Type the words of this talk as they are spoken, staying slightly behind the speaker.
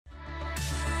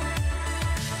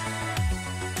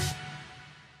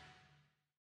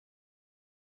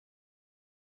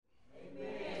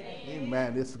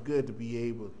Amen. It's good to be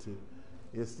able to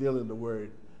instill in the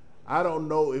word. I don't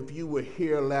know if you were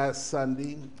here last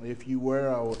Sunday. If you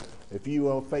were, or if you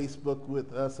were on Facebook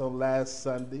with us on last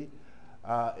Sunday,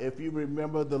 if you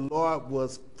remember, the Lord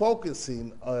was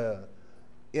focusing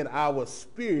in our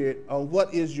spirit on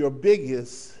what is your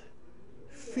biggest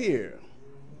fear.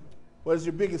 What is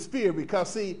your biggest fear?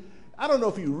 Because, see, I don't know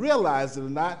if you realize it or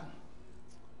not,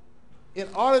 in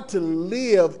order to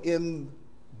live in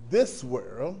this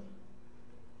world,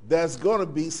 there's going to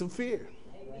be some fear.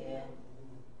 Amen.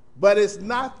 But it's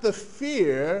not the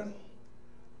fear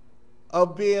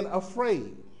of being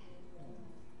afraid.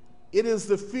 It is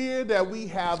the fear that we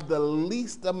have the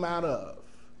least amount of.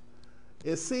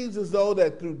 It seems as though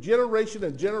that through generation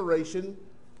and generation,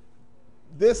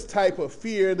 this type of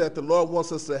fear that the Lord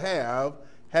wants us to have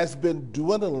has been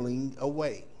dwindling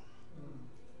away.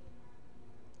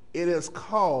 It is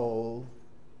called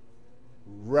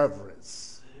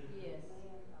reverence. Yes.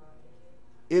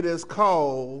 It is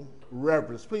called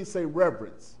reverence. Please say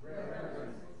reverence.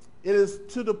 Reverence. It is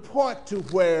to the point to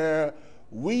where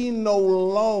we no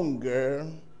longer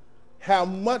have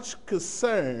much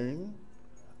concern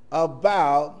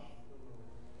about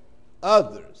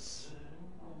others.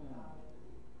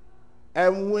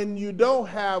 And when you don't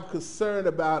have concern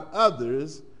about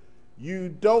others, you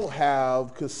don't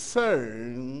have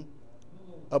concern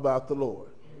about the Lord.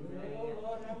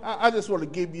 I just want to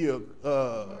give you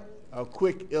a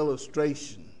quick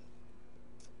illustration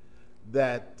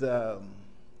that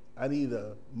I need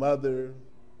a mother,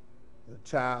 a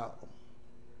child.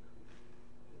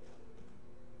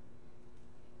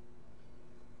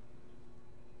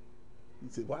 You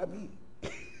say, why me?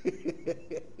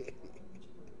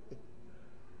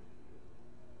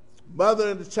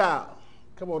 Mother and the child.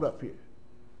 Come on up here.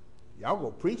 Y'all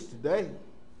gonna preach today.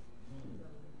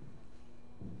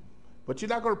 But you're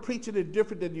not gonna preach any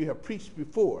different than you have preached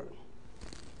before.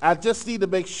 I just need to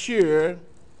make sure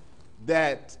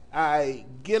that I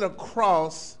get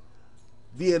across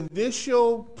the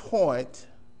initial point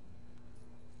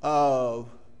of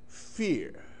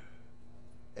fear.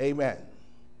 Amen.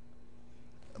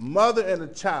 A mother and a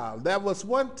child. That was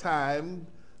one time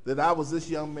that I was this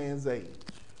young man's age.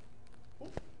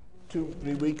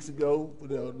 2-3 weeks ago,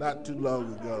 not too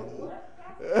long ago.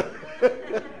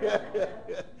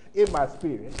 In my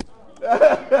spirit.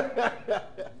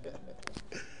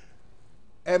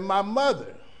 And my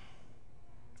mother,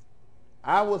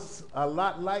 I was a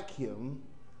lot like him.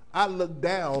 I looked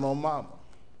down on mama.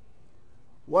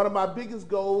 One of my biggest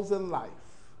goals in life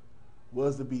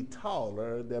was to be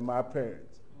taller than my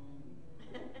parents.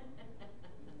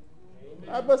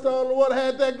 I must have only one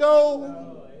had that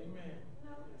goal.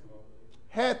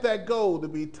 Had that goal to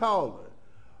be taller.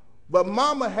 But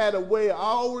mama had a way of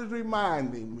always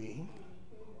reminding me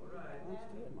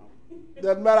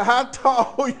that no matter how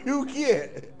tall you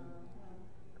get,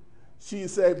 she'd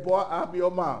say, boy, I'm your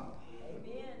mama.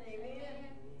 Amen, amen.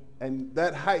 And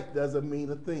that height doesn't mean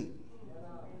a thing.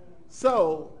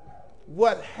 So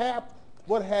what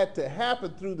had to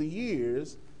happen through the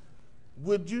years,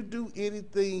 would you do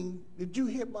anything? Did you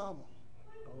hit mama?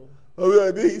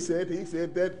 Oh, yeah, he said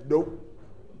that, nope.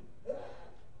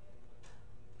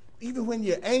 Even when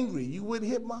you're angry, you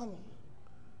wouldn't hit mama.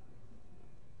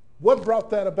 What brought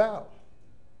that about?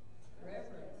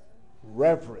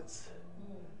 Reverence.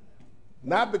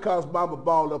 Not because mama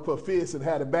balled up her fist and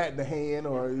had a bat in the hand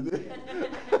or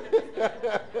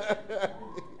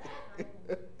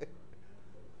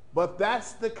but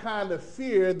that's the kind of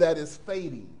fear that is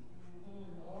fading.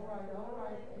 All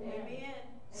right. Amen.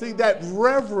 See, that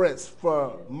reverence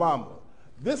for mama.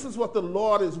 This is what the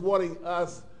Lord is wanting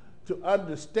us to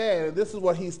understand. And this is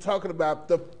what he's talking about,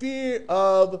 the fear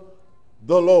of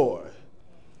the Lord.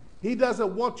 He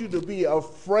doesn't want you to be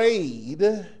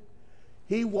afraid.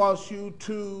 He wants you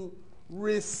to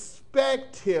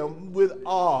respect him with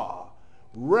awe,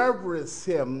 reverence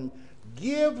him,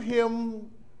 give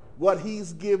him what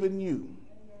he's given you.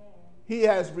 He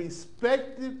has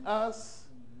respected us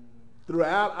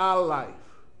throughout our life.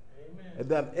 Amen. And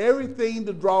done everything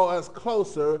to draw us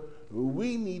closer.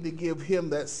 We need to give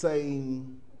him that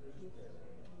same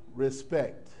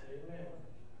respect. Amen.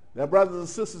 Now, brothers and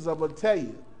sisters, I'm going to tell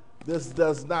you, this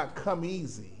does not come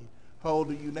easy. How old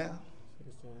are you now?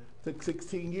 Took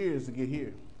 16 years to get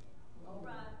here. All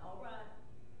right, all right.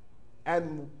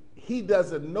 And he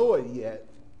doesn't know it yet.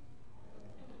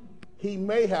 He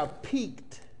may have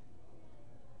peaked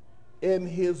in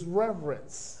his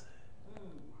reverence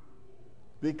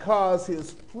because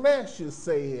his flesh is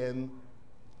saying,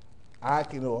 I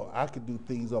can do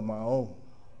things on my own.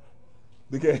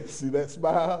 You can't see that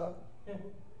smile?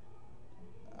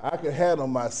 I can handle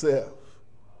myself.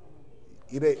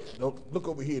 It ain't. Don't look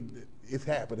over here. It's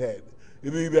happened.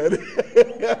 You need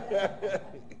that.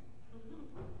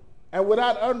 And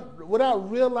without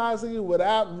realizing it,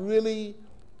 without really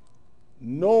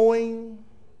knowing,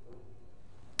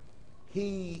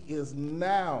 he is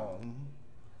now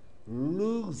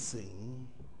losing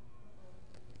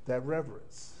that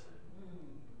reverence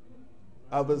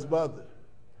of his mother.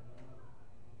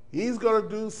 He's going to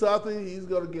do something. He's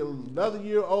going to get another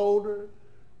year older,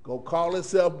 go call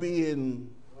himself being,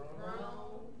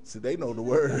 see, they know the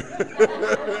word.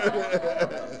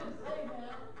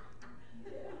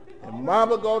 And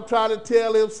mama going to try to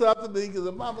tell him something. He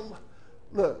goes, mama,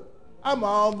 look, I'm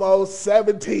almost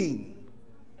 17.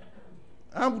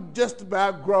 I'm just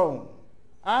about grown.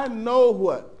 I know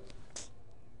what.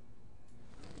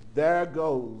 There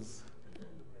goes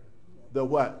the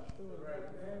what?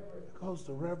 There goes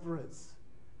the reverence.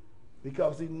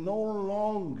 Because he no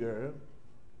longer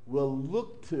will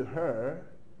look to her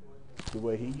the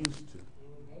way he used to.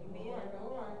 Amen.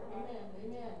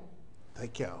 Amen.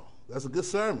 Thank y'all. That's a good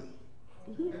sermon.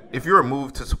 If you are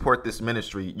moved to support this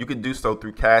ministry, you can do so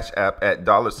through Cash App at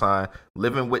 $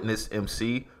 Living Witness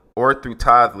MC or through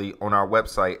Tithely on our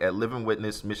website at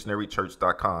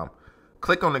livingwitnessmissionarychurch.com.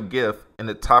 Click on the gift in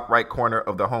the top right corner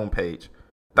of the homepage.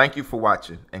 Thank you for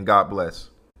watching, and God bless.